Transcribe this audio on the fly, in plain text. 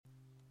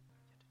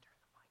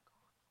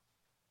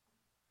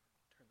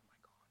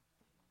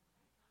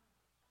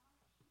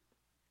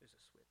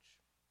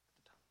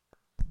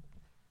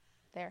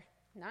There,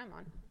 now I'm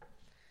on.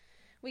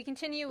 We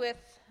continue with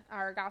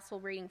our gospel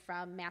reading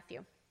from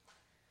Matthew,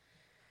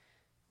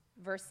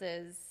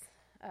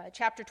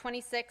 chapter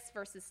 26,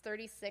 verses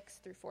 36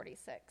 through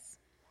 46.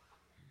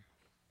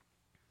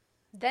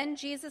 Then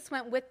Jesus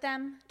went with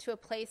them to a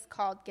place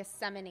called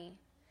Gethsemane,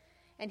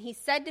 and he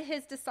said to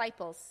his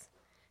disciples,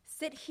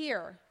 "Sit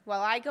here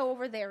while I go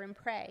over there and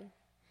pray."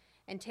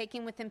 And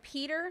taking with him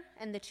Peter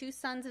and the two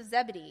sons of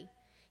Zebedee,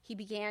 he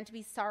began to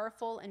be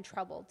sorrowful and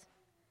troubled.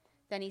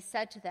 Then he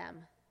said to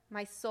them,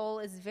 "My soul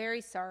is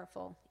very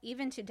sorrowful,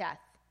 even to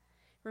death.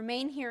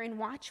 Remain here and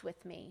watch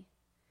with me."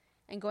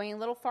 And going a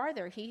little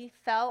farther, he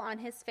fell on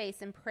his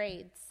face and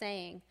prayed,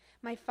 saying,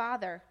 "My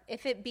Father,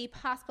 if it be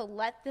possible,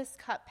 let this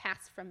cup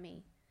pass from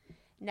me.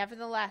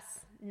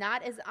 Nevertheless,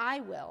 not as I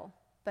will,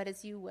 but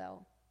as you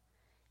will."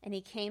 And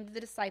he came to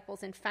the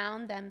disciples and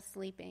found them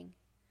sleeping.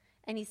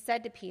 And he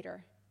said to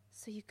Peter,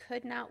 "So you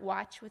could not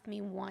watch with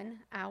me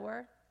 1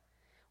 hour?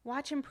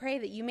 Watch and pray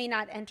that you may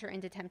not enter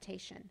into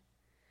temptation.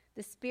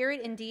 The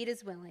spirit indeed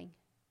is willing,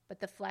 but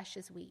the flesh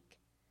is weak."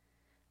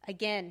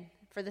 Again,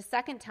 for the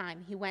second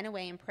time, he went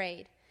away and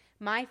prayed,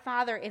 "My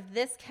Father, if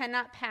this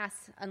cannot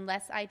pass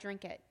unless I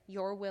drink it,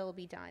 your will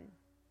be done."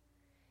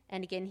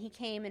 And again he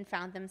came and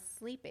found them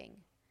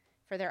sleeping,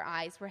 for their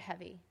eyes were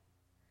heavy.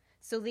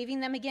 So leaving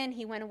them again,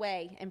 he went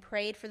away and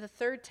prayed for the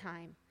third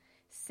time,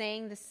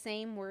 saying the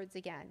same words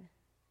again.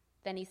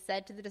 Then he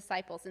said to the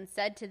disciples and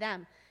said to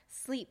them,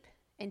 "Sleep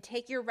and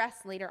take your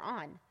rest later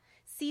on.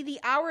 See,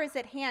 the hour is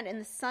at hand, and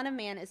the Son of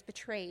Man is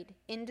betrayed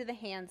into the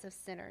hands of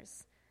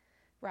sinners.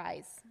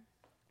 Rise,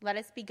 let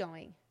us be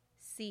going.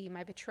 See,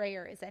 my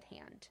betrayer is at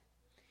hand."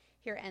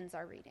 Here ends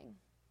our reading.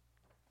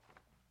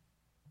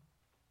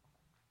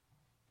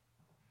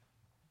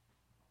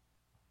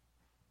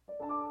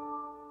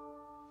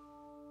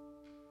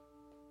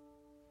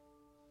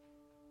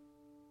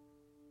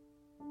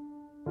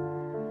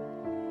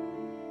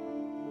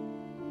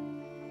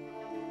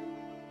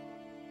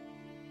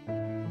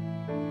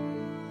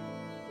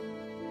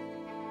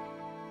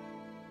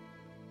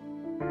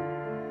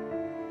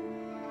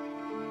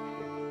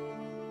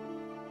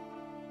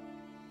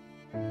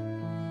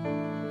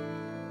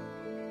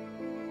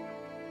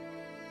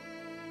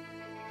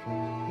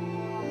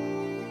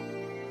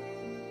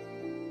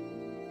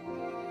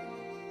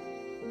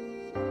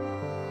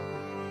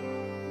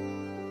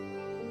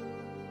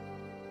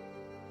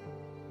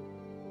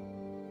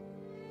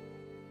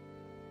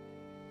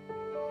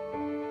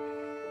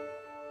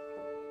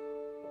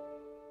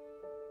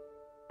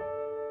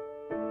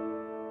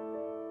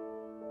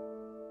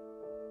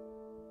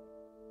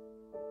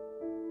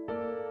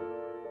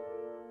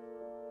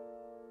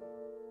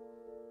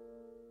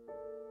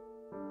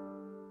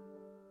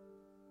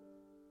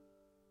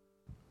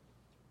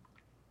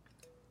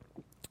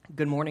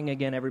 Good morning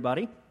again,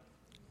 everybody.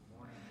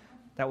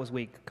 That was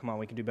weak. Come on,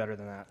 we can do better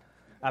than that.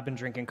 I've been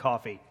drinking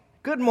coffee.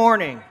 Good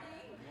morning.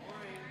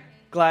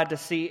 Glad to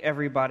see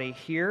everybody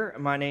here.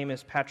 My name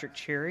is Patrick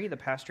Cherry, the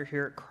pastor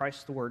here at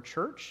Christ the Word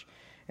Church.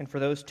 And for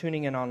those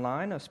tuning in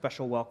online, a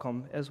special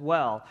welcome as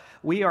well.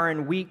 We are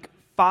in week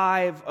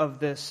 5 of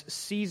this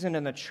season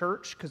in the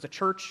church, because the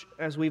church,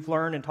 as we've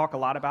learned and talk a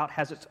lot about,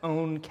 has its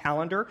own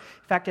calendar.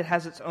 In fact, it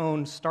has its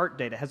own start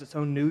date. It has its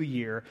own new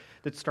year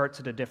that starts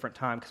at a different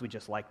time because we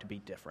just like to be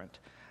different.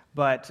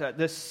 But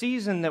this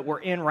season that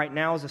we're in right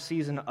now is a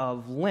season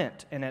of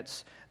Lent, and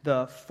it's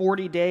the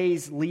 40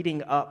 days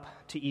leading up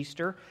to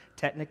Easter.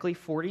 Technically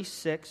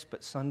 46,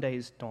 but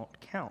Sundays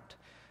don't count.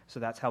 So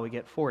that's how we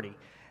get 40.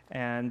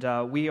 And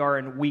we are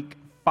in week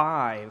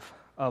 5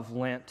 of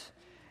Lent.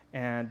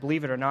 And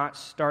believe it or not,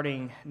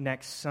 starting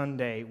next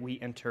Sunday, we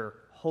enter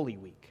Holy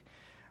Week,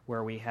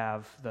 where we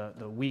have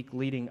the week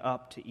leading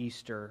up to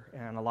Easter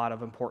and a lot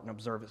of important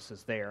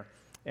observances there.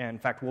 And in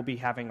fact, we'll be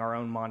having our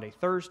own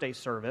Maundy-Thursday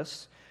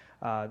service,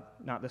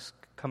 not this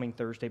coming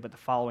Thursday, but the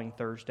following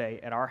Thursday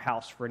at our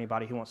house for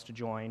anybody who wants to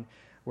join.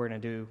 We're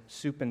going to do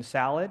soup and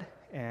salad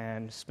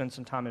and spend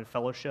some time in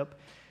fellowship,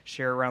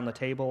 share around the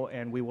table,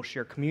 and we will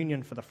share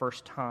communion for the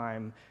first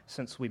time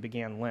since we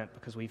began Lent,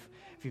 because if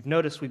you've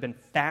noticed, we've been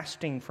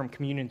fasting from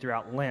communion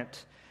throughout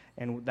Lent,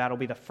 and that'll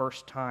be the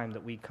first time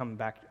that we come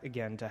back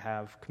again to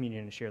have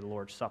communion and share the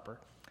Lord's Supper.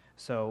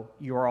 So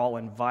you're all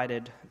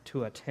invited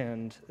to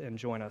attend and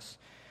join us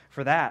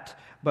for that.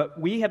 But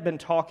we have been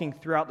talking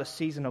throughout the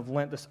season of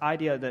Lent, this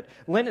idea that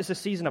Lent is a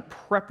season of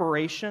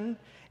preparation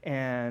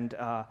and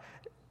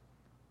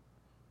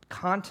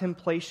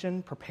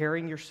contemplation,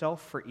 preparing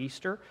yourself for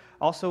Easter,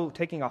 also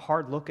taking a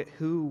hard look at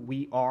who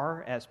we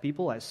are as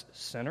people, as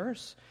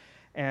sinners.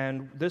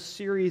 And this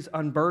series,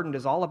 Unburdened,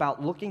 is all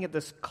about looking at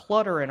this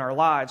clutter in our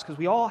lives, because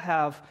we all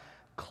have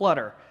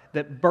clutter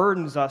that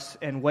burdens us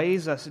and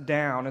weighs us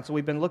down. And so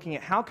we've been looking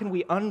at how can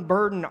we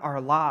unburden our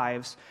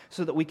lives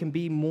so that we can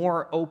be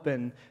more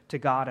open to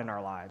God in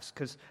our lives.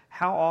 Because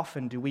how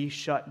often do we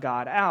shut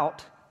God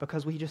out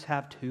because we just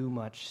have too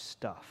much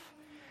stuff?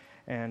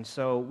 And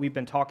so we've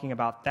been talking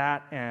about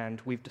that,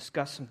 and we've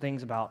discussed some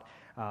things about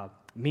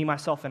me,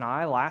 myself, and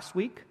I last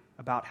week,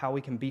 about how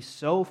we can be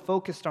so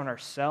focused on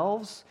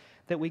ourselves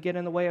that we get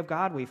in the way of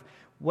God. We've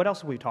What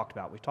else have we talked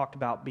about? We've talked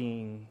about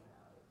being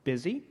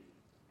busy,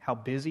 how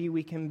busy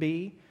we can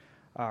be,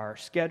 our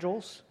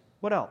schedules.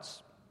 What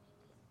else?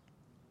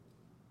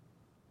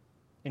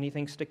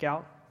 Anything stick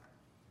out?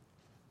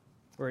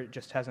 Or it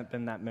just hasn't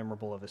been that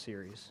memorable of a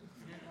series?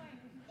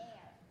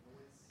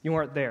 You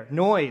weren't there.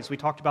 Noise. We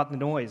talked about the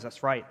noise.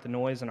 That's right, the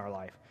noise in our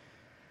life.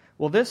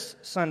 Well, this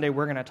Sunday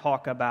we're going to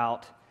talk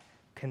about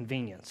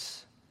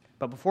convenience.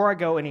 But before I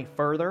go any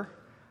further,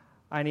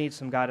 I need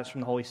some guidance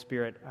from the Holy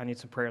Spirit. I need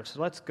some prayer.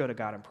 So let's go to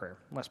God in prayer.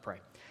 Let's pray.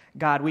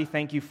 God, we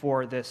thank you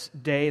for this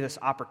day, this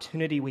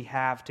opportunity we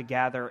have to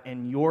gather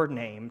in your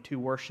name to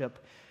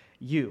worship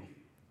you.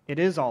 It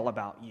is all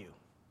about you.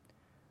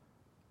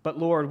 But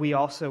Lord, we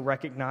also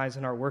recognize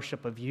in our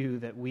worship of you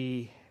that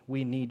we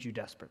need you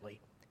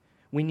desperately.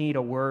 We need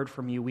a word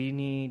from you. We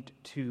need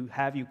to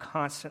have you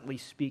constantly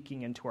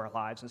speaking into our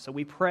lives. And so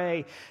we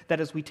pray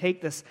that as we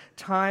take this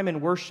time in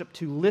worship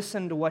to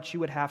listen to what you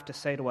would have to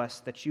say to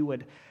us, that you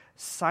would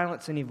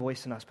silence any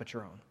voice in us but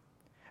your own.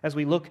 As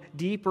we look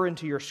deeper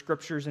into your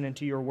scriptures and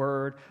into your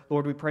word,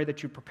 Lord, we pray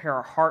that you prepare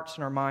our hearts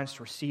and our minds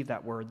to receive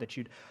that word, that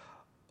you'd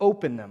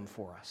open them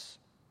for us.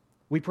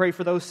 We pray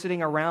for those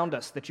sitting around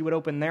us, that you would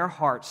open their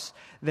hearts,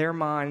 their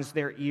minds,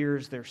 their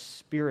ears, their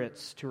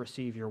spirits to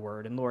receive your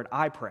word. And Lord,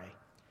 I pray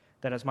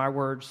that as my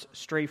words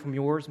stray from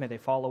yours, may they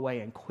fall away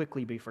and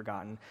quickly be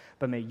forgotten.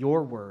 But may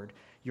your word,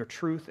 your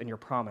truth, and your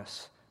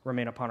promise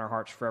remain upon our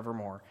hearts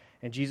forevermore.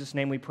 In Jesus'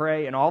 name we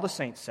pray, and all the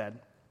saints said,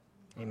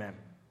 amen.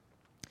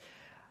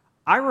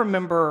 I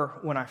remember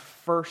when I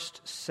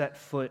first set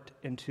foot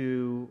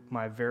into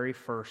my very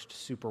first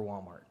Super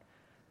Walmart.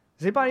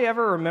 Does anybody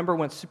ever remember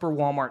when Super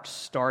Walmart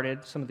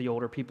started? Some of the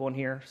older people in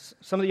here.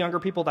 Some of the younger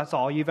people, that's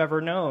all you've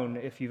ever known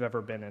if you've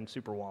ever been in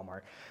Super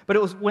Walmart. But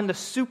it was when the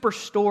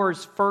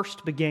superstores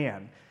first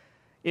began.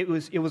 It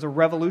was a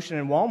revolution,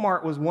 and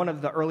Walmart was one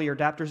of the earlier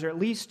adapters, or at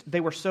least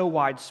they were so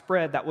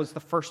widespread that was the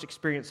first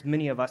experience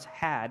many of us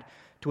had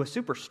to a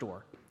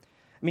superstore.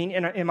 I mean,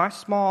 in my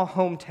small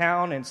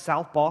hometown in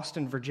South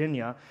Boston,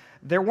 Virginia,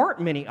 there weren't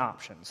many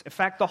options. In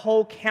fact, the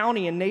whole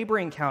county and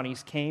neighboring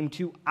counties came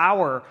to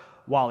our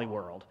Wally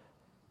World.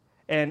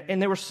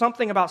 And there was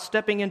something about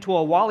stepping into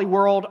a Wally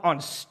World on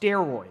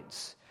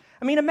steroids.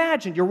 I mean,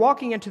 imagine you're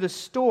walking into the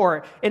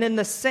store, and in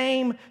the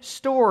same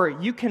store,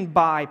 you can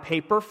buy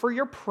paper for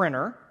your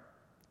printer,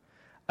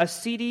 a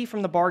CD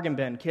from the bargain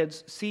bin.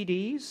 Kids,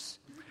 CDs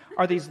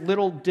are these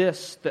little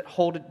discs that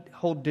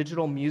hold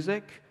digital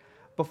music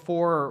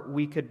before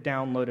we could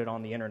download it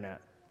on the internet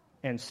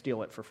and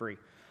steal it for free.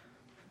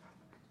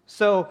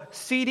 So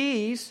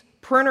CDs,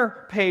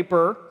 printer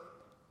paper,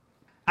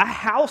 a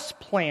house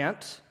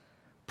plant,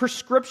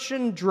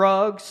 prescription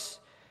drugs,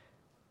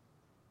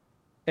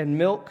 and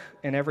milk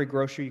and every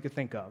grocery you could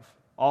think of,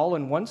 all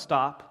in one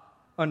stop,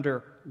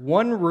 under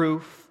one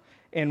roof,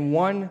 in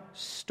one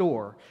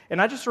store.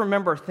 And I just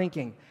remember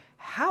thinking,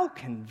 how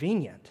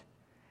convenient.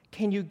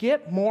 Can you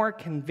get more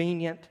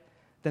convenient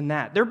than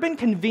that? There have been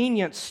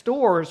convenience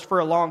stores for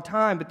a long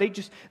time, but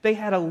they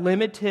had a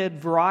limited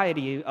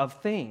variety of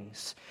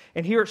things.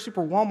 And here at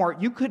Super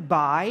Walmart, you could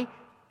buy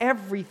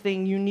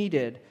everything you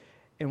needed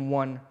in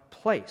one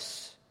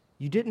place.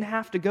 You didn't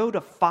have to go to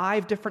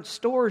 5 different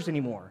stores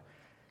anymore.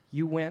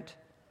 You went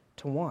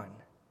to one.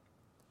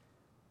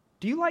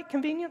 Do you like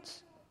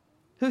convenience?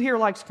 Who here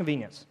likes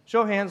convenience?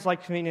 Show of hands,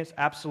 like convenience?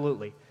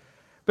 Absolutely.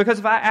 Because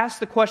if I ask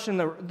the question,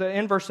 the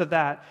inverse of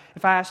that,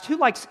 if I asked who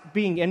likes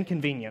being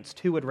inconvenienced,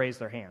 who would raise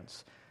their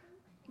hands?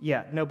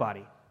 Yeah,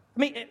 nobody. I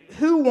mean,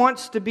 who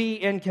wants to be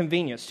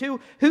inconvenienced?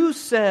 Who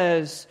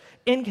says,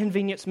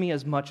 inconvenience me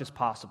as much as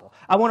possible?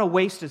 I want to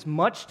waste as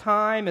much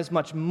time, as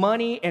much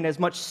money, and as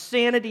much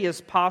sanity as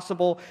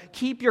possible.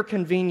 Keep your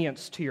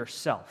convenience to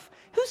yourself.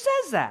 Who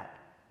says that?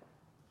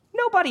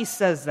 Nobody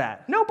says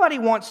that. Nobody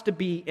wants to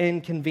be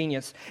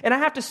inconvenienced. And I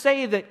have to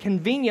say that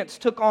convenience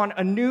took on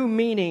a new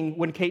meaning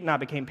when Kate and I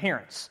became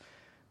parents.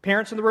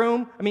 Parents in the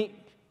room, I mean,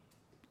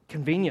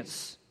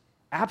 convenience.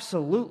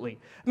 Absolutely.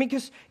 I mean,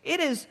 because it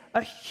is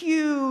a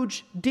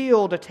huge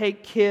deal to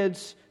take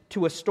kids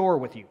to a store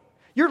with you.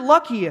 You're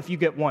lucky if you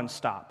get one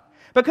stop.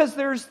 Because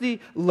there's the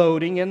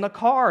loading in the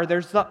car,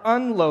 there's the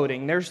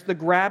unloading, there's the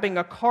grabbing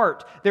a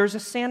cart, there's a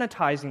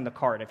sanitizing the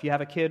cart. If you have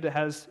a kid that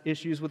has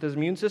issues with his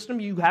immune system,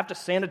 you have to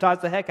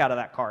sanitize the heck out of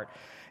that cart.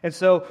 And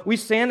so we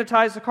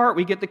sanitize the cart,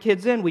 we get the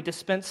kids in, we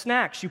dispense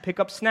snacks. You pick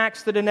up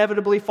snacks that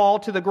inevitably fall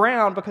to the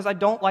ground because I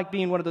don't like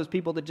being one of those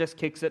people that just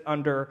kicks it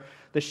under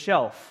the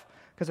shelf.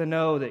 Because I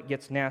know that it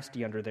gets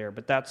nasty under there,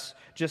 but that's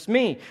just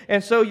me.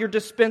 And so you're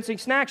dispensing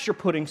snacks, you're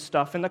putting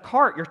stuff in the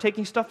cart, you're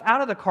taking stuff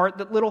out of the cart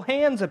that little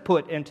hands have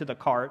put into the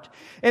cart.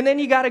 And then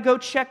you got to go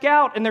check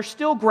out, and they're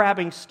still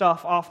grabbing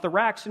stuff off the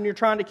racks, and you're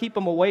trying to keep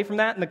them away from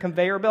that and the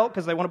conveyor belt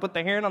because they want to put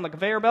their hand on the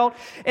conveyor belt.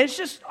 And it's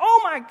just,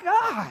 oh my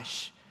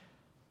gosh.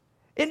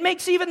 It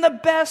makes even the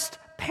best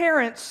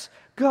parents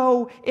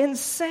go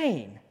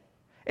insane.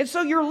 And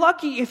so you're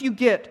lucky if you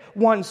get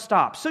one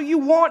stop. So you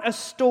want a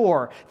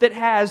store that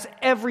has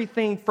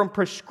everything from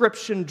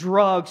prescription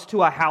drugs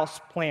to a house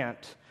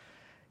plant.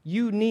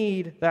 You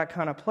need that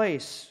kind of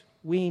place.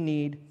 We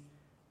need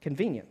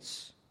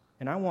convenience.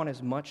 and I want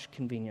as much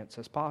convenience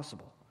as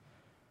possible.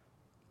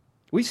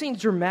 We've seen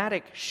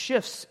dramatic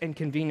shifts in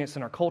convenience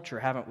in our culture,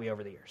 haven't we,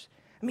 over the years?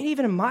 I mean,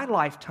 even in my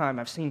lifetime,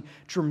 I've seen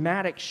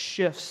dramatic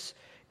shifts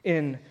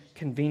in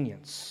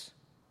convenience.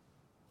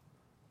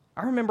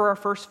 I remember our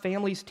first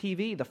family's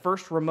TV. The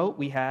first remote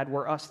we had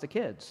were us, the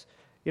kids.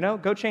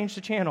 Go change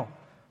the channel.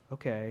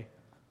 Okay.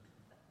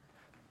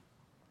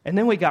 And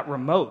then we got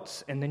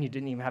remotes, and then you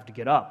didn't even have to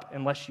get up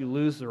unless you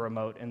lose the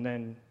remote, and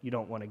then you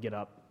don't want to get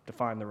up to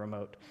find the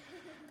remote.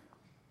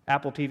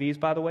 Apple TVs,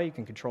 by the way, you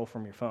can control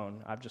from your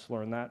phone. I've just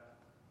learned that.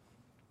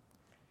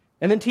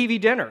 And then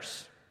TV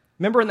dinners.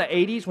 Remember in the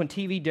 80s when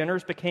TV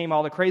dinners became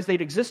all the craze?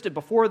 They'd existed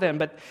before then,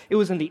 but it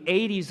was in the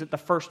 80s that the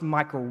first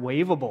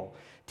microwavable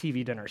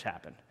TV dinners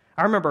happened.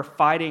 I remember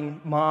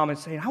fighting Mom and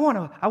saying, I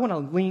want to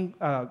lean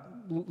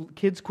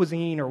kids'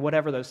 cuisine or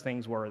whatever those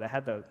things were. They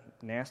had the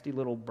nasty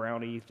little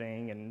brownie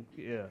thing, and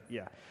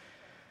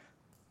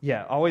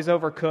yeah, always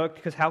overcooked,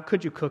 because how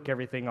could you cook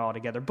everything all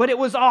together? But it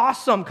was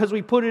awesome because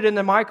we put it in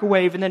the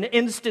microwave, and then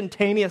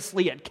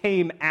instantaneously it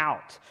came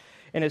out.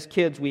 And as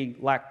kids, we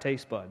lacked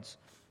taste buds.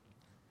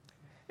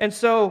 And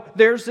so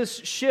there's this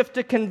shift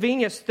to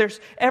convenience.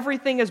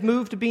 Everything has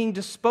moved to being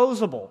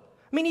disposable.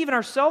 I mean, even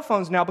our cell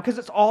phones now, because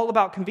it's all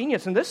about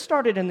convenience. And this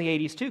started in the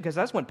 80s, too, because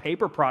that's when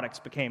paper products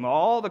became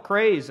all the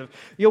craze of,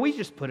 we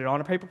just put it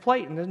on a paper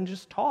plate and then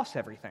just toss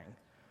everything.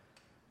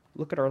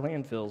 Look at our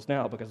landfills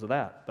now because of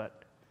that.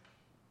 But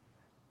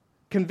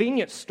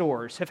convenience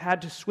stores have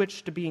had to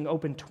switch to being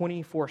open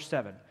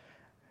 24/7.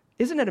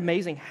 Isn't it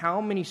amazing how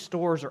many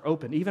stores are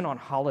open, even on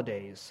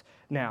holidays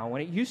now?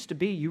 When it used to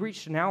be, you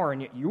reached an hour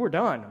and you were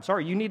done. I'm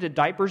sorry, you needed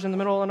diapers in the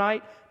middle of the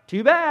night?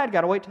 Too bad,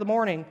 got to wait till the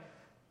morning.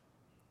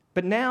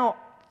 But now,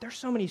 there's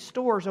so many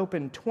stores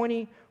open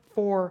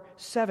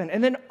 24/7.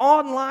 And then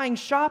online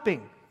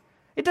shopping.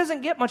 It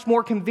doesn't get much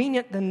more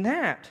convenient than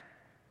that.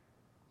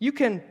 You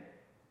can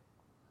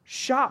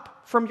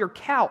shop from your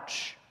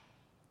couch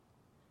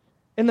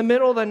in the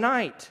middle of the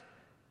night,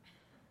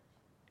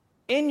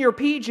 in your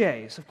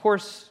PJs. Of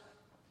course,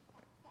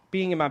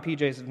 being in my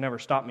PJs has never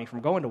stopped me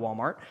from going to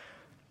Walmart.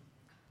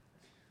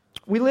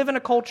 We live in a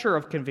culture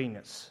of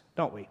convenience,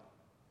 don't we?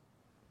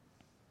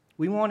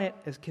 We want it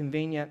as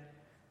convenient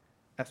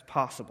as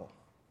possible.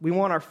 We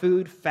want our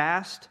food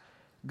fast,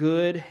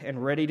 good,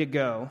 and ready to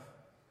go.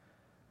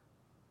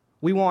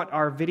 We want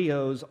our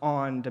videos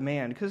on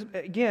demand. Because,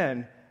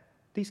 again,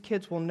 these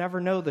kids will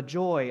never know the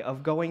joy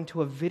of going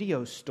to a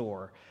video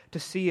store to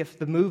see if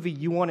the movie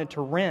you wanted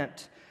to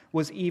rent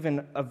was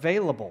even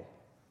available.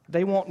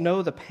 They won't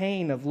know the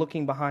pain of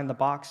looking behind the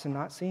box and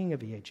not seeing a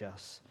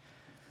VHS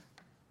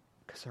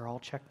because they're all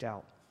checked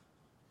out.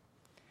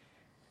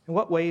 In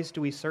what ways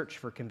do we search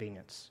for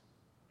convenience?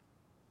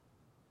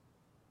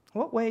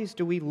 What ways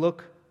do we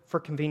look for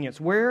convenience?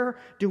 Where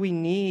do we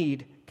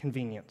need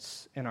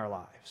convenience in our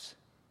lives?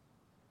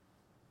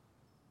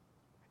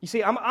 You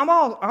see, I'm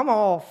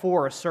all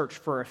for a search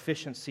for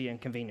efficiency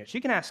and convenience. You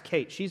can ask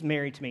Kate. She's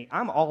married to me.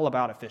 I'm all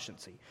about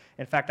efficiency.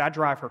 In fact, I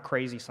drive her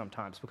crazy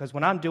sometimes because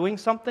when I'm doing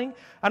something,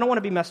 I don't want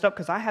to be messed up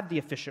because I have the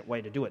efficient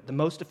way to do it, the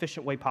most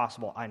efficient way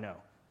possible I know.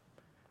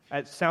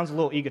 It sounds a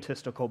little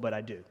egotistical, but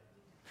I do.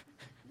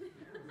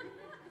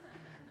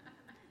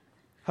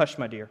 Hush,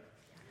 my dear.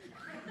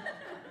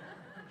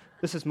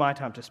 This is my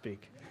time to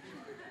speak.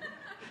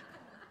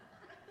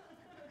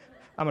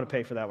 I'm going to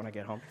pay for that when I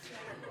get home.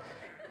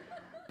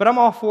 But I'm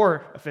all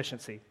for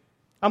efficiency.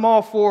 I'm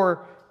all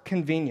for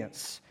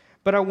convenience.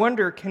 But I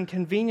wonder, can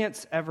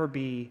convenience ever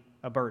be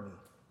a burden?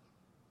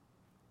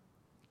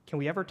 Can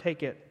we ever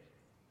take it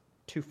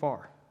too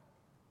far?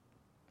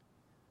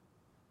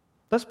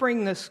 Let's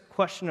bring this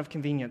question of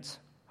convenience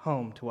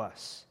home to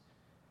us.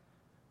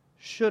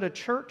 Should a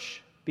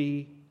church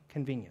be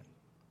convenient?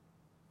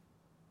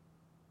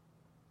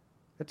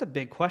 That's a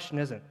big question,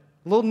 isn't it?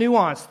 A little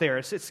nuance there.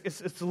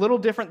 It's a little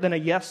different than a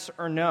yes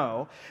or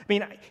no. I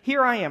mean,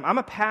 here I am. I'm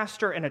a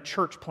pastor and a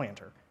church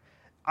planter.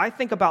 I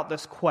think about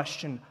this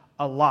question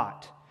a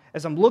lot.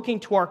 As I'm looking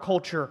to our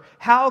culture,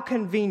 how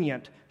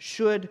convenient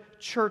should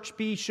church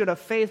be? Should a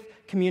faith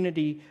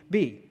community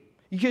be?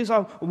 Because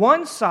on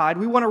one side,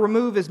 we want to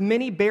remove as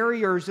many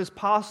barriers as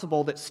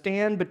possible that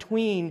stand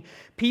between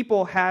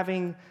people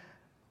having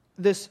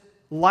this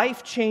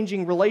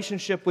life-changing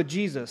relationship with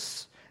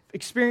Jesus,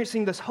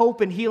 experiencing this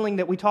hope and healing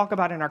that we talk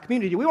about in our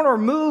community. We want to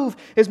remove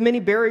as many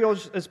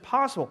barriers as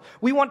possible.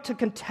 We want to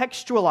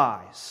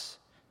contextualize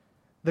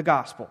the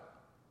gospel.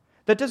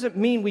 That doesn't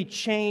mean we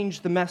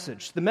change the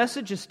message. The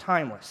message is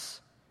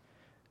timeless.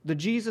 The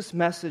Jesus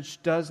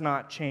message does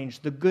not change.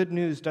 The good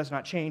news does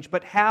not change.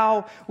 But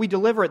how we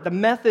deliver it, the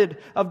method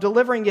of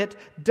delivering it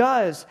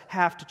does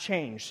have to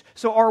change.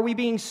 So are we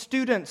being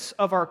students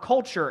of our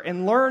culture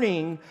and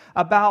learning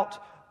about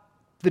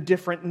the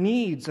different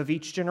needs of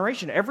each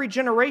generation? Every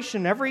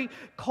generation, every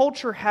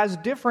culture has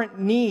different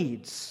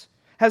needs,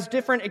 has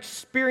different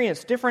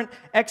experience, different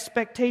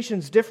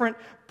expectations, different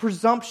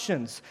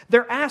presumptions.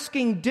 They're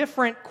asking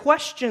different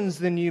questions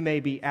than you may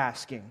be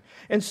asking.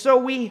 And so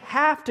we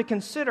have to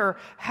consider,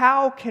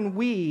 how can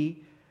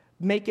we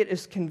make it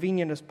as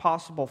convenient as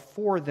possible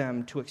for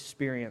them to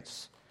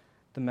experience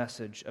the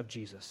message of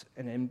Jesus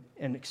and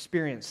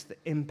experience the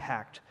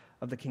impact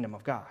of the kingdom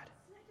of God.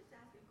 Can I just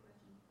ask you a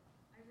question?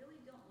 I really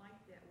don't like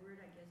that word,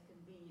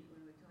 convenient,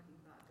 when we're talking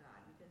about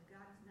God, because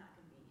God is not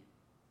convenient.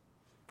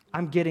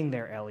 I'm getting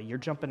there, Ellie. You're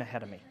jumping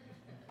ahead of me.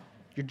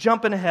 You're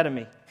jumping ahead of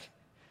me.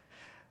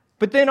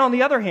 But then on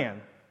the other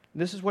hand,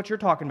 this is what you're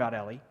talking about,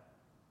 Ellie.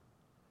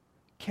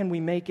 Can we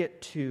make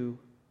it too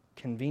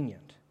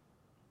convenient?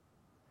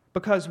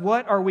 Because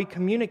what are we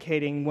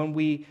communicating when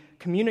we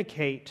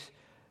communicate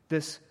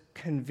this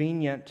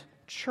convenient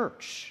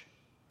church?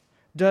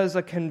 Does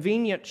a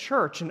convenient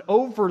church, an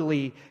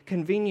overly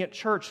convenient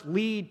church,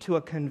 lead to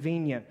a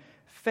convenient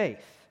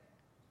faith?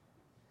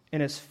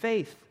 And is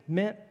faith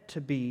meant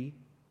to be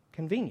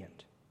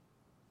convenient?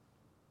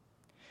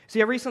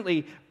 See, I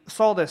recently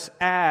saw this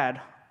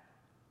ad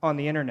on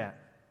the internet,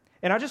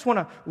 and I just want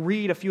to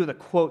read a few of the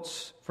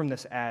quotes from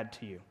this ad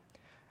to you.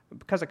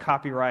 Because of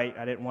copyright,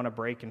 I didn't want to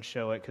break and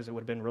show it because it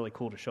would have been really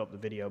cool to show up the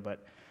video,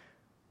 but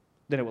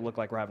then it would look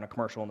like we're having a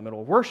commercial in the middle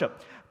of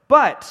worship.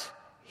 But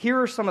here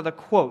are some of the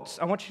quotes.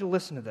 I want you to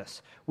listen to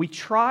this. We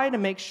try to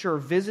make sure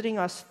visiting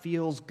us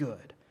feels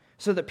good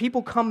so that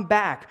people come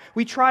back.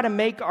 We try to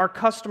make our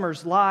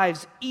customers'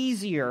 lives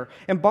easier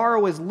and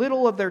borrow as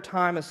little of their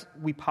time as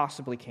we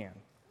possibly can.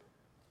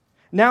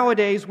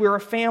 Nowadays, we're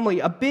a family,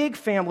 a big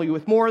family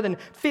with more than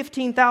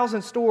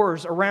 15,000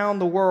 stores around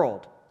the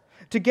world.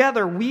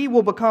 Together, we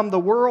will become the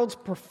world's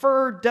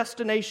preferred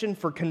destination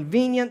for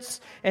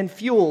convenience and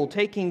fuel,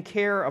 taking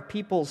care of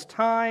people's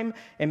time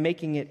and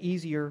making it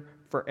easier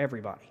for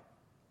everybody.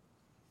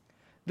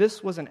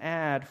 This was an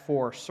ad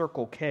for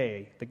Circle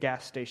K, the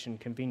gas station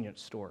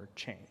convenience store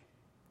chain.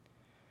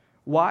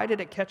 Why did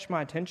it catch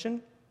my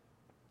attention?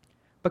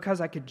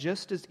 Because I could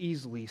just as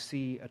easily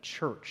see a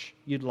church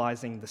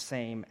utilizing the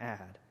same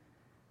ad.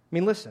 I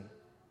mean, listen,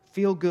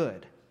 feel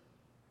good,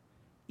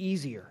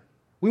 easier.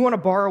 We want to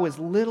borrow as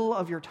little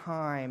of your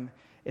time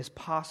as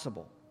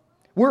possible.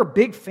 We're a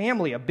big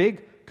family, a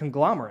big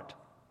conglomerate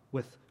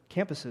with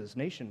campuses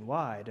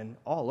nationwide and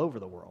all over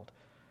the world.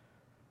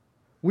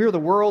 We're the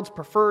world's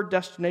preferred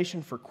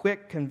destination for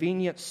quick,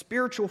 convenient,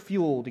 spiritual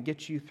fuel to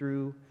get you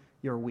through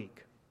your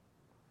week.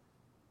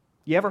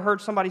 You ever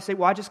heard somebody say,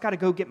 well, I just got to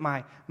go get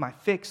my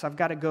fix. I've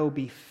got to go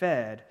be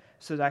fed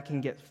so that I can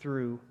get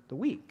through the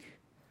week.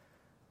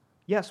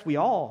 Yes, we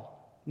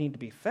all need to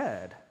be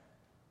fed.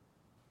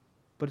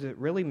 But is it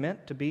really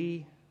meant to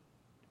be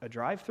a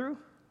drive-through?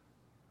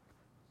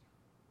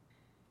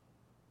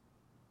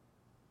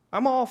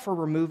 I'm all for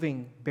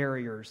removing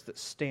barriers that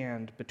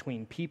stand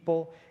between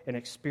people and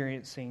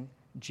experiencing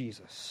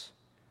Jesus.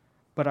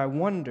 But I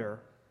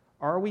wonder,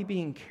 are we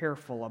being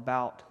careful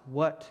about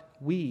what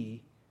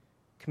we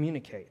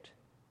communicate?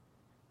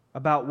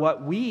 About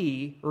what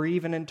we are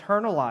even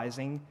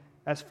internalizing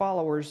as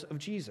followers of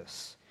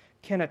Jesus?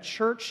 Can a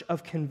church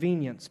of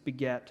convenience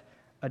beget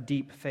a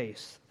deep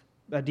faith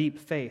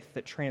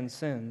that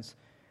transcends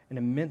an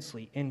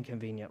immensely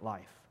inconvenient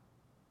life?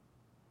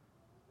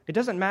 It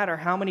doesn't matter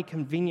how many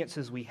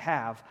conveniences we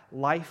have,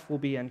 life will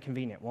be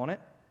inconvenient, won't it?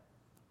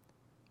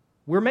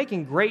 We're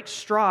making great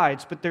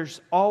strides, but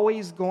there's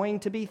always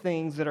going to be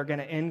things that are going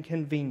to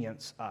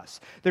inconvenience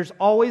us. There's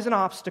always an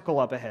obstacle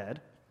up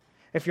ahead.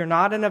 If you're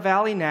not in a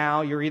valley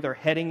now, you're either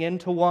heading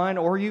into one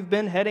or you've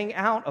been heading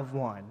out of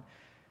one.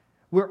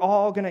 We're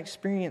all going to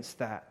experience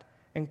that.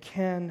 And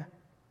can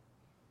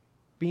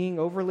being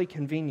overly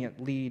convenient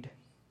lead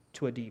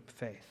to a deep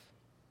faith?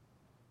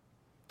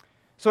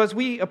 So as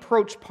we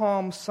approach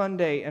Palm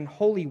Sunday and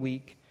Holy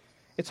Week,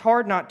 it's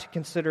hard not to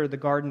consider the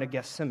Garden of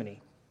Gethsemane,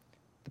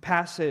 the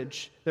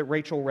passage that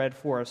Rachel read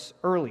for us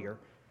earlier.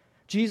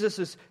 Jesus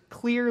is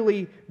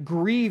clearly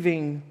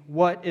grieving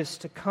what is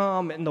to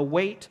come and the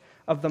weight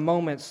of the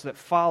moments that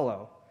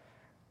follow.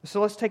 So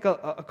let's take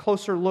a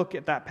closer look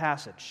at that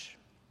passage.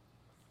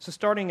 So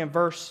starting in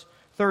verse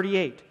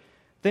 38,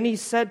 then he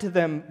said to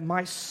them,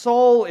 my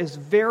soul is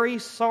very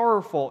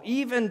sorrowful,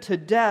 even to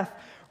death.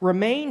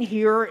 Remain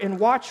here and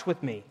watch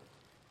with me.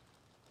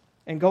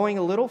 And going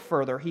a little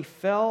further, he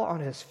fell on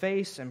his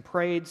face and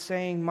prayed,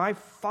 saying, my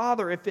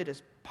Father, if it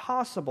is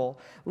possible,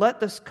 let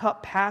this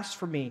cup pass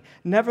from me.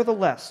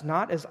 Nevertheless,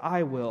 not as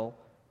I will,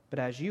 but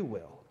as you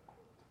will.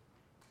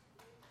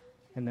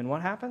 And then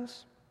what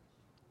happens?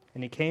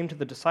 And he came to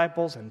the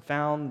disciples and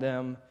found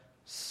them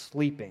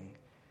sleeping.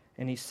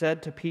 And he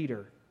said to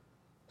Peter,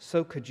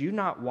 so could you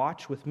not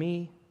watch with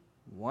me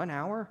 1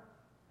 hour?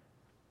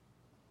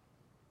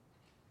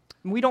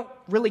 We don't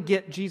really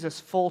get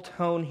Jesus' full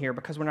tone here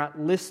because we're not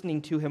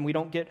listening to him. We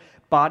don't get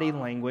body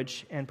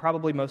language, and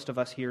probably most of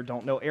us here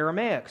don't know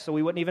Aramaic, so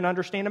we wouldn't even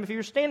understand him if he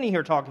were standing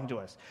here talking to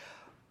us.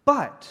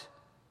 But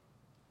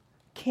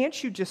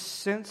can't you just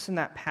sense in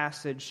that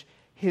passage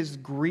his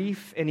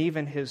grief and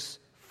even his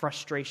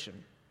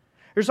frustration?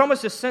 There's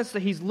almost a sense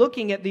that he's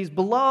looking at these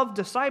beloved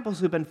disciples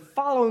who've been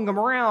following him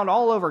around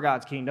all over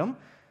God's kingdom,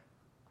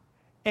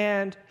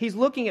 and he's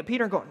looking at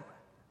Peter and going,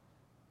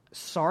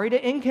 sorry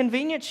to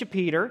inconvenience you,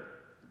 Peter.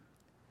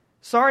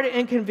 Sorry to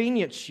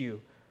inconvenience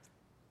you.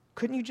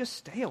 couldn't you just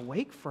stay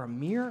awake for a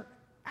mere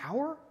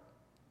hour?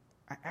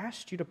 I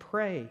asked you to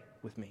pray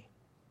with me.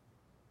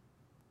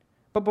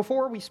 But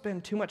before we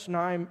spend too much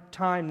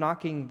time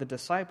knocking the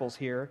disciples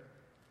here,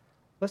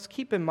 let's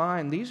keep in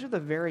mind these are the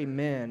very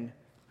men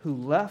who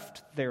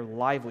left their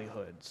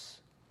livelihoods,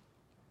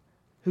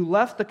 who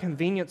left the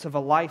convenience of a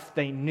life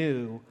they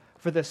knew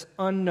for this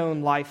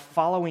unknown life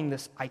following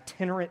this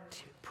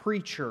itinerant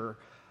preacher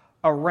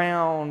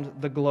around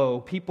the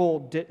globe.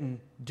 People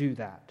didn't do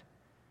that.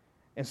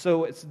 And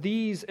so it's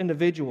these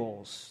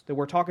individuals that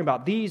we're talking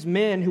about, these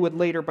men who would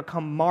later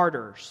become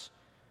martyrs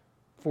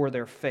for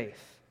their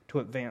faith to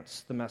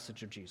advance the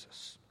message of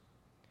Jesus.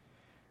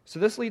 So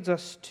this leads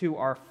us to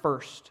our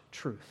first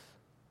truth.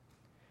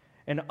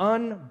 An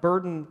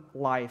unburdened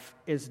life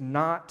is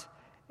not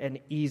an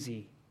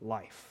easy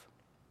life.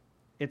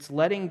 It's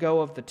letting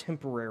go of the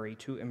temporary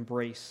to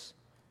embrace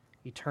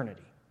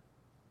eternity.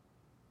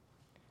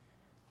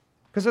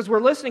 Because as we're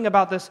listening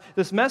about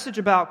this message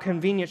about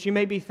convenience, you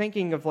may be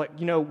thinking of well,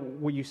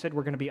 you said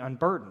we're going to be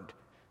unburdened.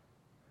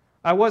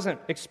 I wasn't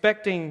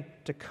expecting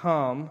to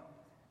come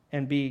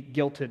and be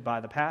guilted by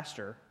the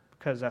pastor,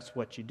 because that's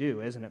what you do,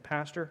 isn't it,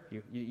 Pastor?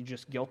 You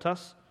just guilt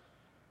us?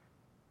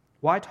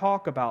 Why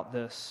talk about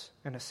this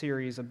in a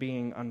series of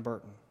being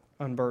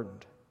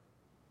unburdened?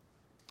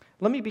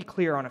 Let me be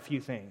clear on a few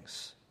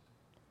things.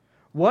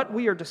 What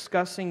we are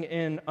discussing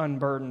in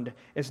Unburdened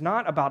is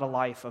not about a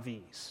life of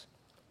ease.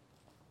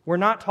 We're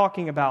not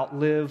talking about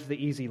live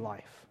the easy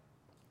life.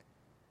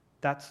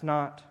 That's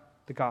not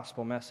the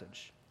gospel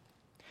message.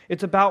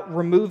 It's about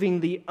removing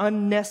the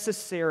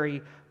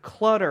unnecessary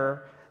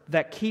clutter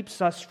that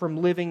keeps us from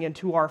living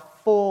into our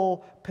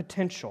full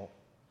potential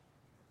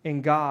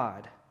in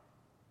God.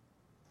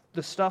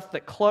 The stuff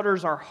that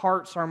clutters our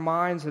hearts, our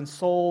minds, and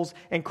souls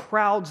and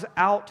crowds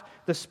out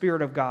the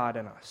Spirit of God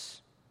in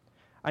us.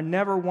 I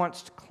never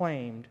once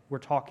claimed we're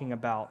talking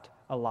about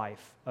a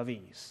life of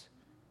ease.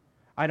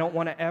 I don't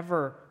want to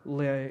ever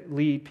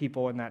lead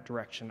people in that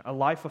direction. A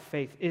life of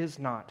faith is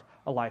not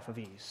a life of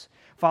ease.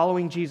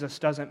 Following Jesus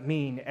doesn't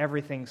mean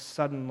everything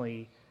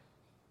suddenly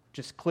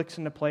just clicks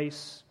into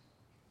place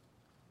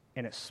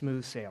and it's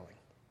smooth sailing.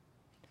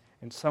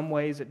 In some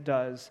ways, it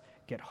does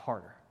get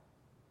harder.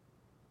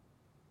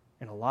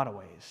 In a lot of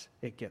ways,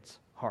 it gets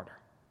harder.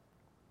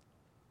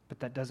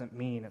 But that doesn't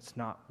mean it's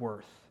not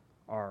worth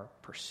our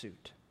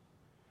pursuit.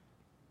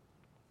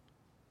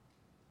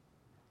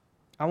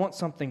 I want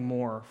something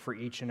more for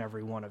each and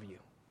every one of you.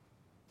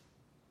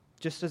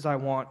 Just as I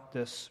want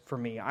this for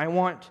me. I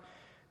want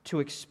to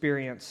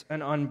experience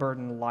an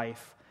unburdened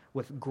life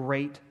with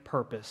great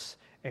purpose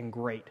and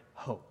great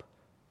hope.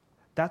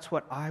 That's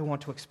what I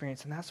want to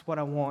experience, and that's what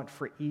I want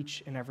for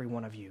each and every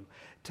one of you.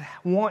 To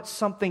want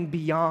something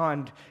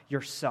beyond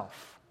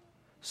yourself,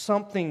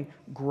 something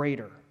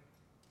greater.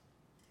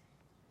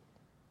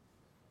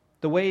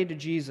 The way to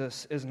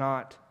Jesus is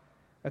not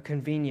a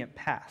convenient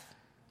path.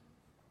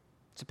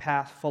 It's a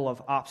path full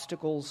of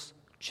obstacles,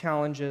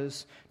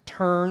 challenges,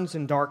 turns,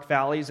 and dark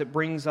valleys. It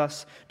brings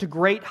us to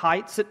great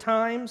heights at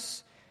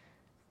times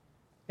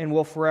and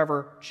will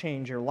forever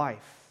change your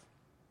life.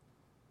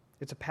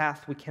 It's a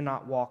path we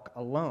cannot walk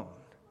alone.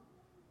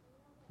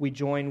 We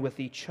join with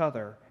each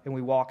other and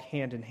we walk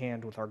hand in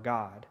hand with our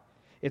God.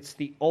 It's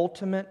the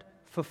ultimate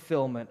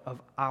fulfillment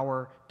of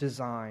our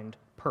designed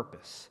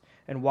purpose.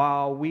 And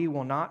while we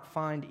will not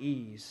find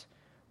ease,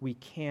 we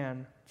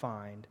can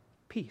find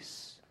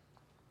peace.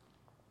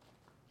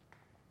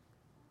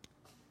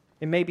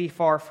 It may be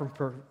far from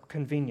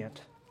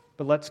convenient,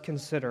 but let's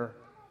consider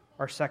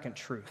our second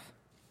truth.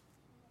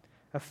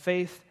 A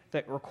faith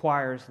that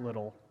requires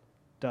little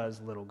does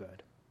little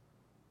good.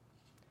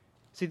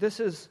 See,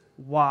 this is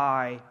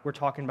why we're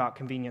talking about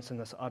convenience in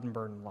this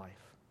unburdened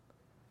life.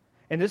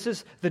 And this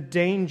is the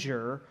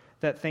danger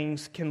that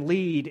things can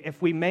lead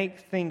if we make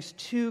things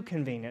too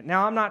convenient.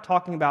 Now, I'm not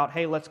talking about,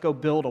 hey, let's go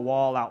build a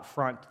wall out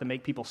front to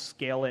make people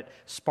scale it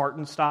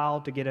Spartan style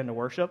to get into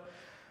worship.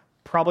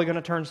 Probably going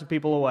to turn some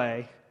people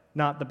away.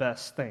 Not the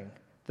best thing.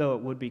 Though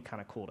it would be kind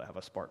of cool to have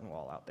a Spartan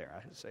wall out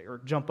there, I'd say, or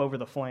jump over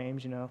the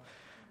flames,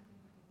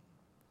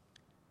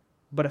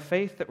 But a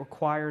faith that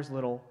requires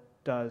little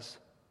does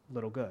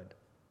little good.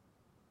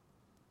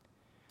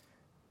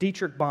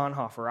 Dietrich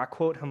Bonhoeffer, I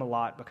quote him a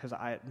lot because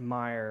I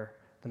admire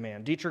the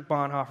man. Dietrich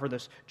Bonhoeffer,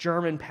 this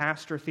German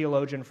pastor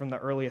theologian from the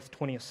earliest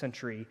 20th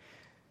century,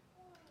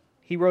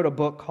 he wrote a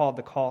book called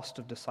The Cost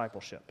of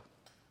Discipleship.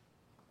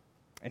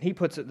 And he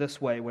puts it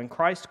this way: when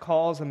Christ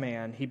calls a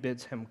man, he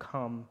bids him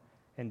come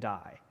and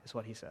die, is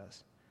what he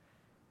says.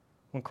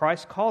 When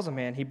Christ calls a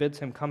man, he bids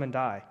him come and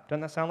die.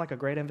 Doesn't that sound like a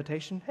great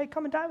invitation? Hey,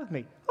 come and die with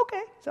me.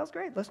 Okay, sounds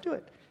great. Let's do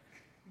it.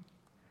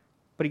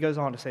 But he goes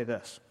on to say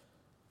this: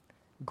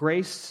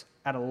 grace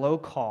at a low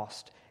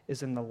cost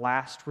is in the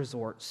last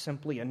resort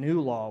simply a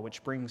new law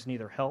which brings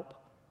neither help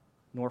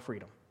nor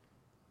freedom.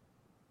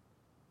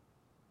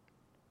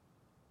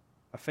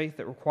 A faith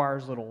that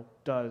requires little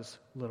does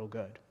little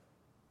good.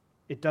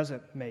 It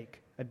doesn't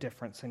make a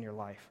difference in your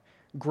life.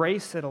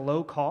 Grace at a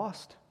low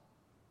cost,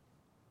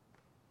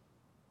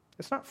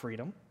 it's not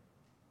freedom.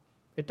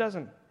 It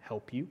doesn't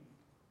help you.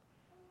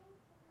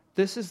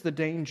 This is the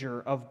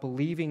danger of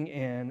believing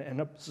in and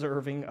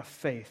observing a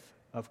faith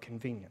of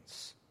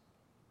convenience.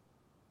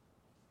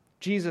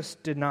 Jesus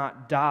did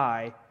not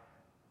die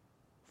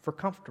for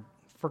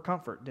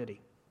comfort, did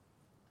he?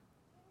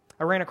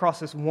 I ran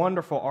across this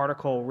wonderful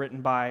article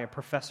written by a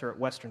professor at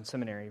Western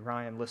Seminary,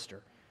 Ryan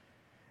Lister.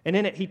 And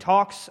in it, he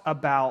talks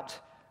about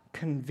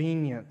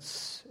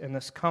convenience and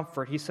this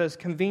comfort. He says,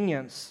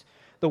 convenience,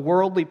 the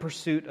worldly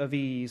pursuit of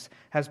ease,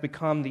 has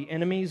become the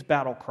enemy's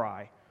battle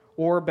cry,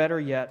 or better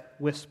yet,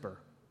 whisper.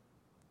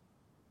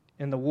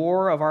 In the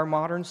war of our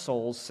modern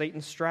souls,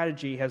 Satan's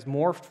strategy has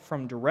morphed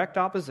from direct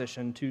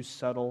opposition to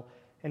subtle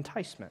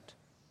enticement.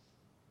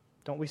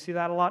 Don't we see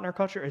that a lot in our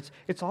culture?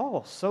 It's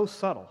all so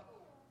subtle.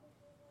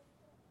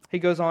 He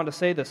goes on to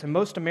say this, in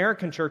most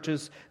American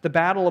churches, the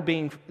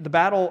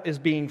battle is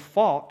being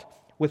fought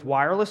with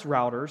wireless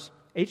routers,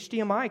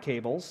 HDMI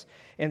cables,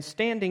 and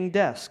standing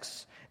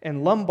desks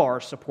and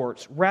lumbar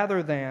supports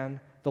rather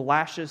than the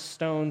lashes,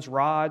 stones,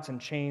 rods, and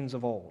chains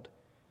of old.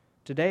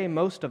 Today,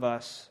 most of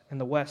us in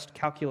the West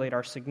calculate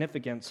our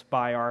significance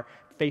by our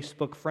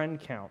Facebook friend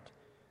count,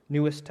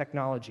 newest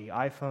technology,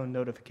 iPhone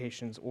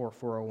notifications, or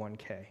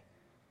 401k.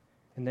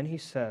 And then he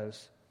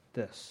says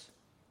this,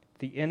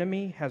 the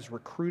enemy has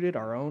recruited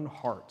our own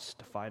hearts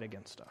to fight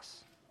against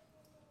us.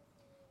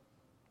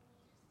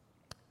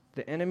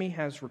 The enemy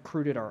has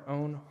recruited our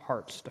own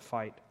hearts to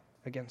fight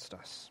against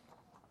us.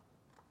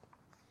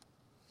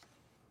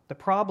 The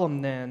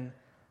problem then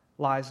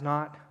lies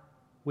not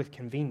with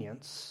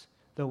convenience,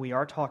 though we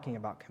are talking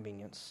about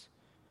convenience,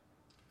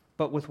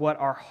 but with what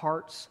our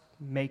hearts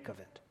make of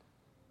it.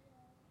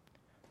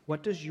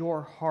 What does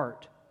your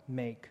heart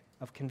make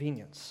of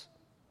convenience?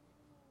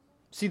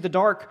 See, the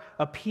dark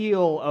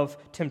appeal of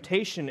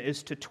temptation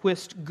is to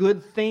twist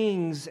good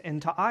things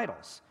into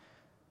idols.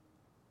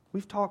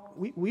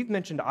 We've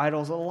mentioned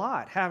idols a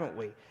lot, haven't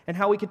we? And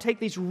how we could take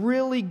these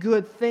really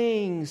good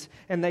things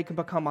and they can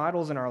become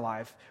idols in our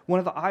life. One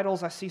of the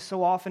idols I see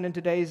so often in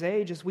today's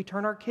age is we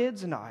turn our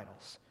kids into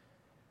idols.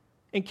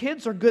 And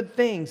kids are good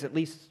things, at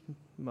least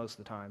most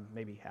of the time,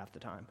 maybe half the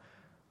time.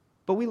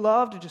 But we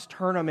love to just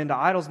turn them into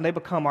idols and they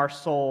become our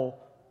sole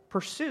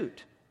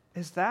pursuit.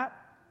 Is that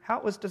how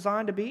it was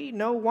designed to be?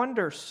 No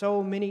wonder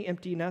so many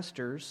empty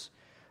nesters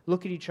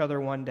look at each other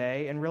one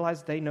day and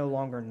realize they no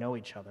longer know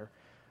each other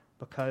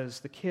because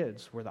the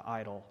kids were the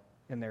idol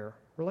in their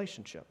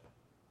relationship.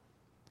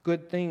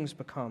 Good things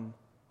become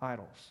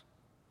idols.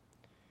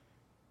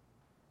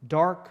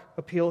 Dark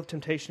appeal of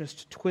temptation is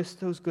to twist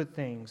those good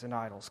things in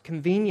idols.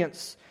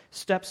 Convenience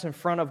steps in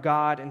front of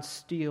God and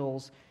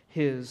steals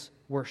His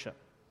worship.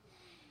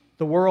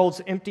 The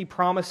world's empty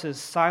promises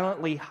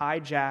silently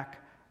hijack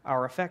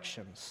our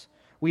affections.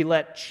 We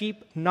let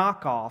cheap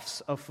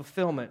knockoffs of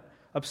fulfillment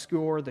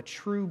obscure the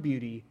true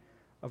beauty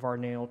of our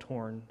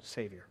nail-torn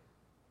Savior.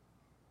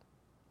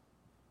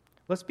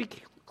 Let's be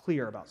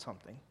clear about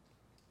something.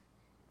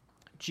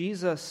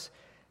 Jesus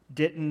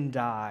didn't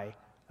die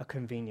a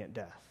convenient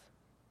death.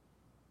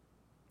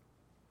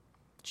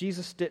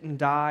 Jesus didn't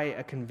die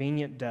a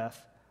convenient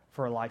death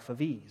for a life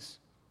of ease.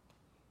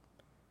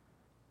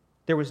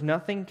 There was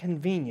nothing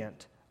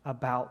convenient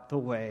about the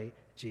way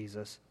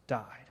Jesus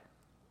died.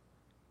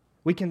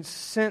 We can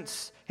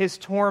sense His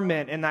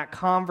torment in that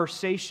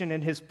conversation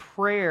and His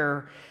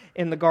prayer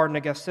in the Garden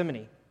of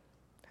Gethsemane.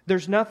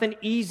 There's nothing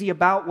easy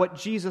about what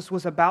Jesus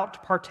was about to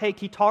partake.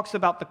 He talks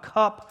about the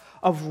cup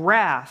of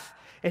wrath,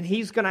 and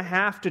He's going to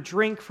have to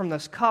drink from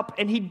this cup,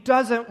 and He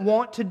doesn't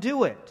want to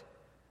do it.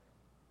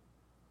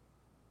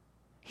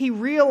 He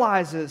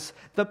realizes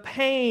the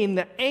pain,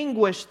 the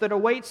anguish that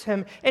awaits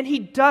Him, and He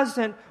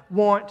doesn't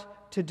want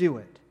to do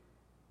it.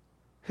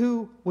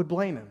 Who would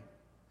blame Him?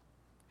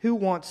 Who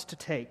wants to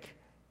take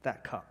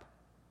that cup?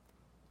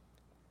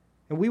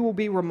 And we will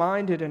be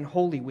reminded in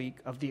Holy Week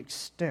of the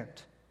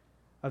extent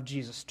of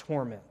Jesus'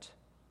 torment,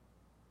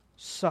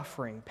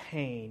 suffering,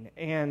 pain,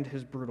 and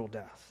His brutal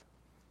death.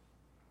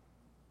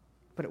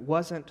 But it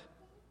wasn't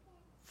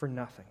for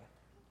nothing.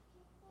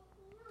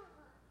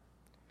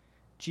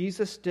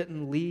 Jesus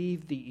didn't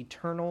leave the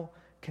eternal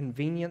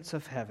convenience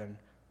of heaven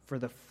for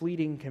the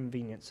fleeting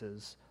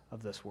conveniences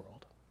of this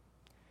world.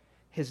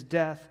 His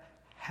death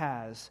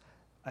has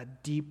a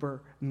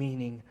deeper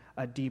meaning,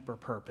 a deeper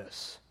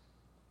purpose.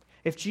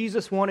 If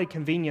Jesus wanted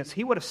convenience,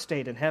 He would have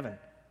stayed in heaven.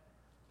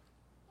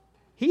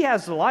 He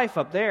has the life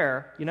up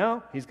there, you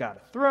know. He's got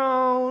a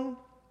throne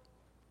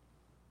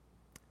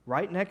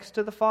right next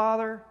to the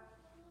Father.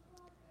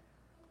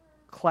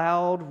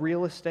 Cloud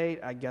real estate.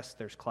 I guess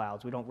there's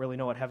clouds. We don't really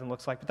know what heaven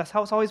looks like, but that's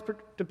how it's always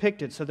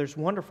depicted. So there's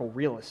wonderful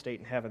real estate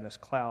in heaven, this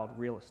cloud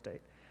real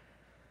estate.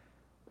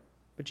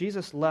 But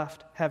Jesus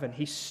left heaven.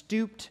 He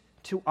stooped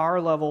to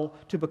our level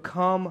to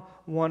become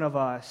one of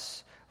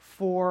us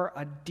for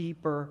a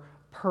deeper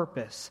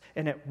purpose.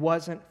 And it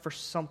wasn't for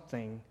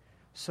something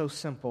so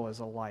simple as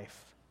a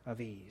life of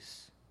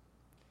ease.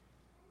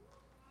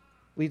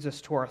 Leads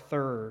us to our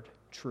third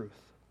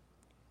truth.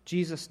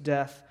 Jesus'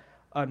 death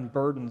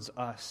unburdens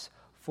us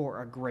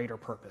for a greater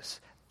purpose.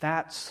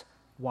 That's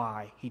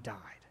why He died.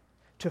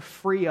 to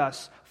free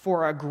us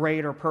for a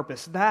greater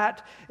purpose.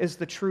 That is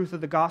the truth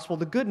of the gospel.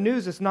 The good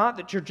news is not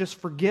that you're just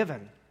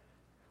forgiven,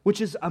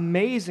 which is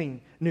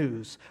amazing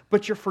news,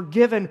 but you're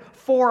forgiven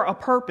for a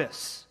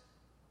purpose.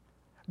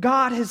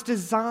 God has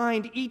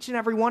designed each and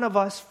every one of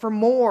us for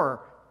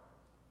more.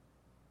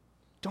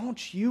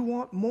 Don't you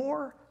want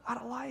more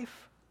out of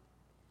life?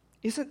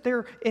 Isn't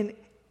there an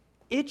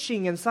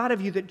itching inside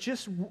of you that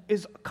just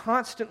is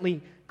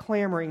constantly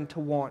clamoring to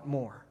want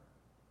more?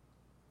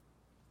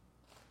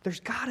 There's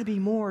got to be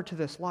more to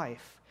this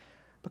life,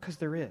 because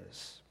there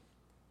is.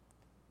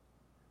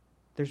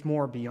 There's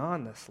more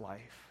beyond this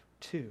life,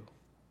 too.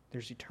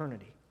 There's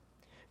eternity.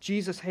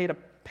 Jesus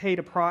paid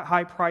a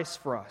high price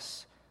for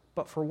us.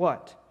 But for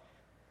what?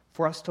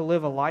 For us to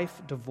live a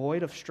life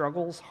devoid of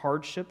struggles,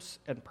 hardships,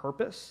 and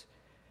purpose?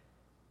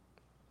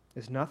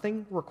 Is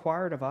nothing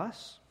required of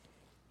us?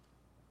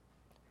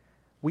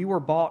 We were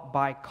bought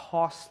by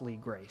costly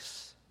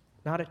grace,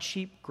 not a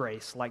cheap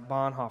grace like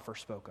Bonhoeffer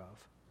spoke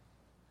of.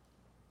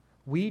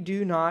 We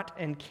do not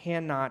and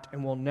cannot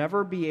and will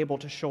never be able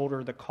to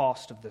shoulder the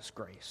cost of this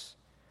grace.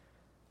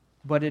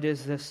 But it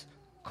is this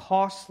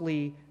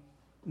costly,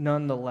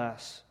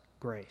 nonetheless,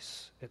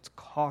 grace. It's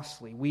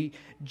costly. We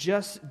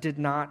just did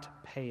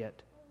not pay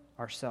it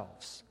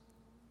ourselves.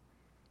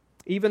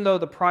 Even though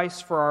the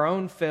price for our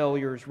own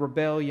failures,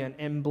 rebellion,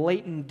 and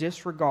blatant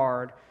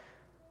disregard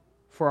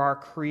for our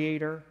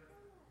Creator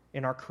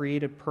and our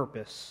created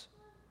purpose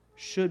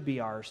should be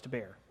ours to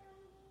bear.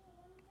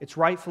 It's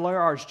rightfully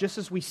ours. Just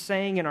as we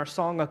sang in our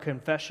song of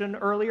confession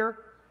earlier,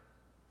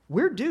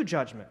 we're due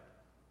judgment.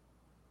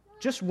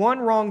 Just one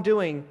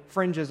wrongdoing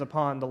fringes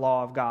upon the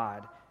law of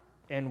God,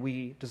 and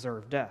we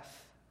deserve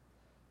death.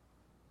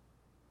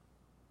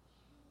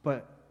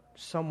 But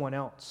someone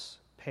else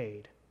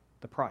paid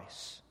the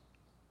price.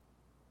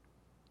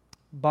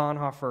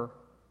 Bonhoeffer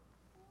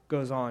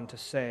goes on to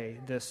say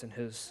this in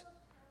his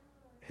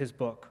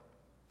book.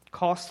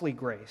 Costly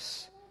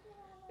grace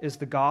is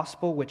the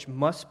gospel which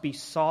must be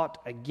sought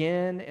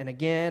again and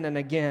again and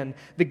again,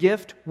 the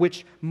gift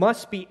which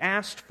must be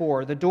asked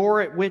for, the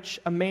door at which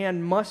a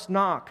man must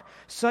knock.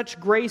 Such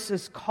grace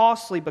is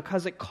costly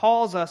because it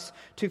calls us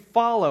to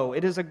follow.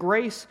 It is a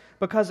grace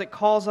because it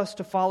calls us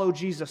to follow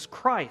Jesus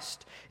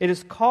Christ. It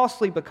is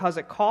costly because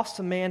it costs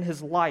a man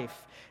his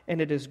life, and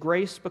it is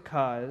grace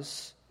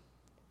because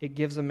it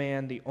gives a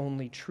man the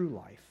only true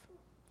life.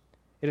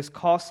 It is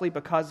costly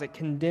because it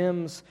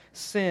condemns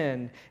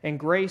sin, and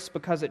grace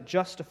because it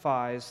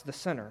justifies the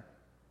sinner.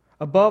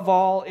 Above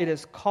all, it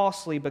is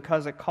costly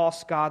because it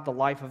costs God the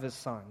life of His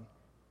Son.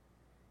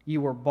 You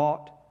were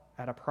bought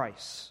at a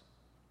price.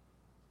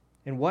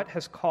 And what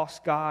has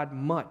cost God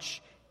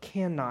much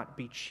cannot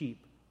be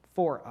cheap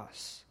for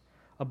us.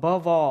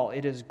 Above all,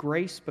 it is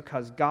grace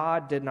because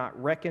God did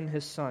not reckon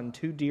His Son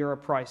too dear a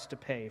price to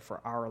pay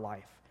for our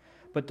life,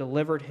 but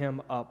delivered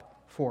Him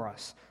up for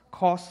us.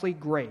 Costly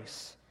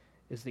grace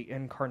is the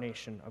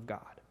incarnation of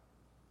God.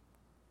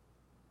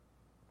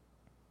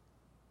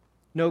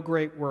 No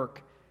great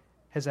work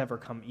has ever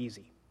come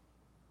easy.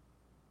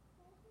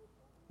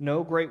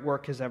 No great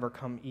work has ever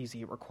come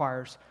easy. It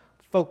requires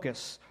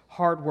focus,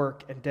 hard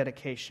work, and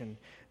dedication.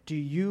 Do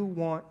you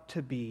want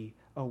to be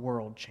a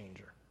world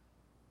changer?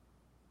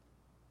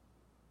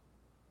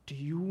 Do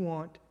you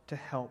want to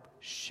help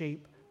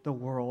shape the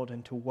world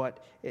into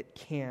what it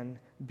can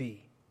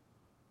be?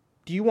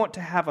 Do you want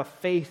to have a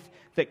faith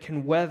that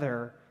can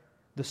weather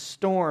the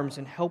storms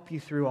and help you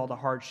through all the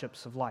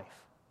hardships of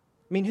life?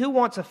 I mean, who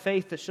wants a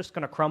faith that's just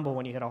going to crumble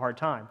when you hit a hard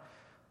time?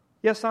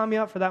 Yeah, sign me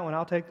up for that one.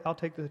 I'll take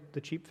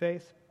the cheap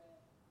faith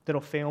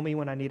that'll fail me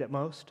when I need it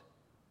most.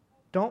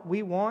 Don't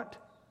we want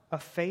a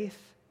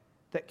faith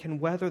that can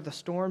weather the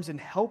storms and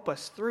help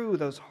us through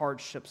those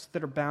hardships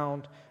that are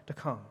bound to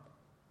come?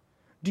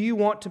 Do you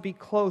want to be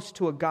close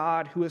to a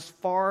God who is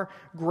far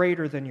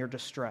greater than your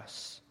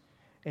distress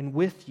and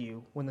with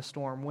you when the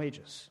storm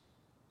wages?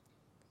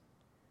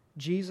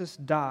 Jesus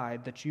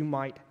died that you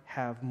might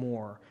have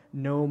more,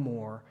 know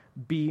more,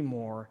 be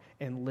more,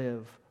 and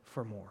live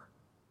for more.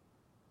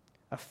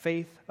 A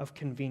faith of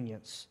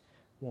convenience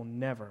will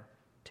never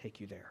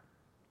take you there.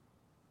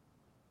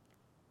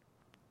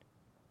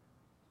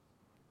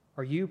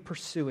 Are you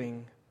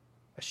pursuing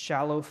a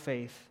shallow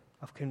faith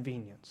of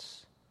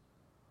convenience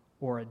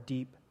or a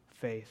deep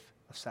faith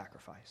of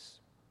sacrifice?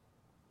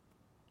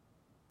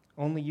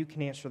 Only you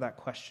can answer that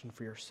question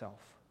for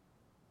yourself.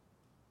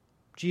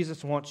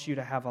 Jesus wants you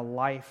to have a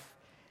life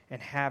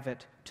and have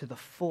it to the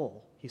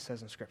full, he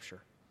says in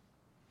Scripture.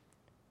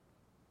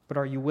 But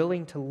are you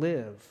willing to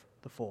live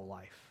the full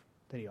life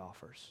that he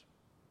offers?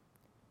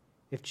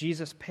 If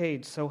Jesus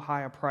paid so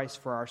high a price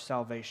for our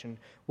salvation,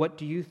 what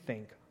do you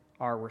think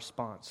our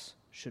response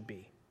should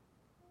be?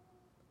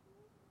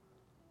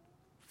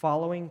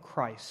 Following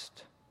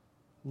Christ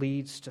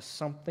leads to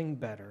something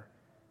better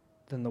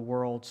than the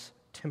world's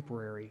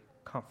temporary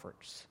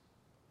comforts.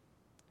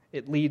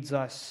 It leads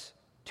us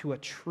to a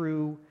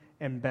true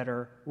and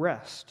better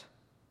rest.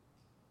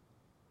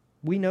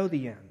 We know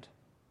the end.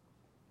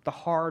 The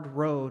hard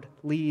road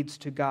leads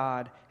to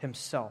God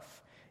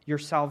himself. Your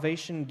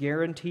salvation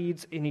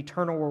guarantees an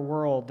eternal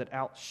world that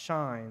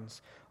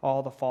outshines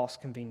all the false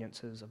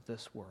conveniences of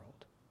this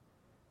world.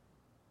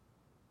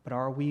 But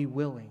are we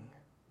willing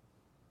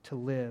to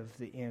live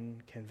the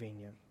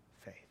inconvenient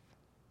faith?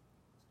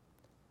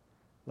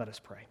 Let us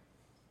pray.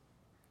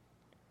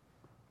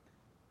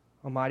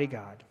 Almighty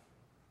God,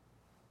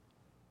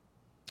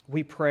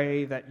 we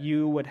pray that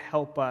you would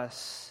help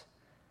us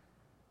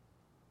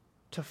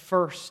to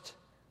first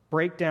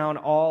break down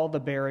all the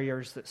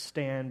barriers that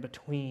stand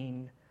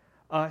between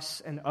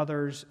us and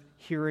others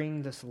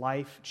hearing this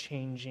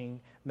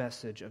life-changing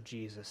message of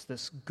Jesus,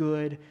 this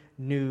good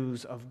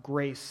news of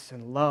grace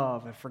and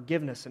love and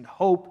forgiveness and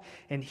hope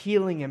and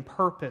healing and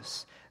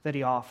purpose that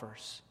he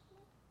offers.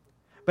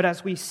 But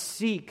as we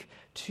seek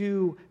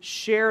to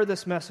share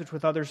this message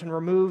with others and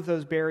remove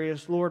those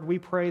barriers, Lord, we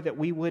pray that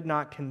we would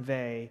not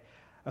convey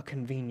a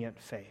convenient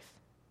faith.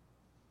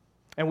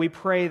 And we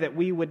pray that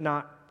we would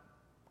not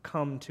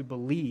come to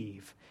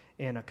believe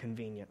in a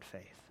convenient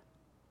faith.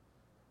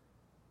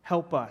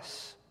 Help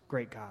us,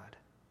 great God,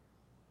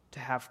 to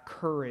have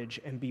courage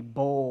and be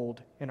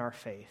bold in our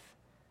faith,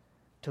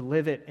 to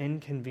live it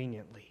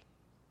inconveniently,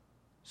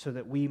 so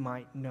that we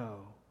might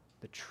know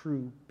the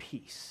true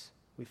peace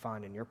we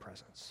find in your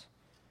presence.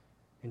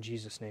 In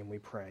Jesus' name we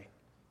pray.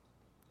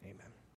 Amen.